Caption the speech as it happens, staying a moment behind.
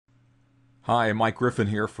Hi, Mike Griffin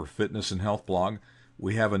here for Fitness and Health Blog.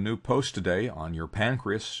 We have a new post today on your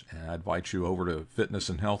pancreas, and I invite you over to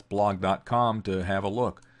fitnessandhealthblog.com to have a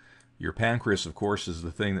look. Your pancreas, of course, is the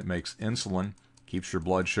thing that makes insulin, keeps your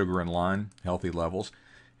blood sugar in line, healthy levels.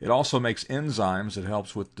 It also makes enzymes that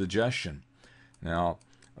helps with digestion. Now,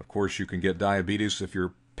 of course, you can get diabetes if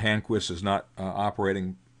your pancreas is not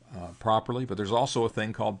operating properly, but there's also a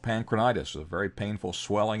thing called pancreatitis, a very painful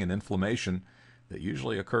swelling and inflammation that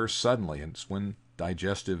usually occurs suddenly, and it's when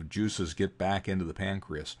digestive juices get back into the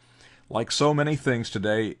pancreas. Like so many things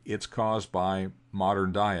today, it's caused by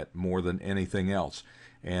modern diet more than anything else.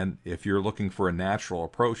 And if you're looking for a natural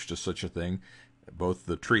approach to such a thing, both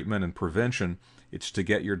the treatment and prevention, it's to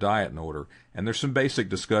get your diet in order. And there's some basic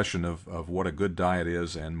discussion of what a good diet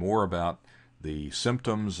is and more about the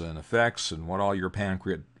symptoms and effects and what all your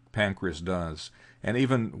pancreas does, and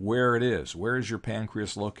even where it is. Where is your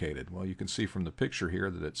pancreas located? Well, you can see from the picture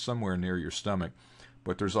here that it's somewhere near your stomach,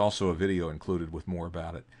 but there's also a video included with more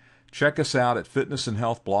about it. Check us out at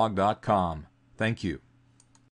fitnessandhealthblog.com. Thank you.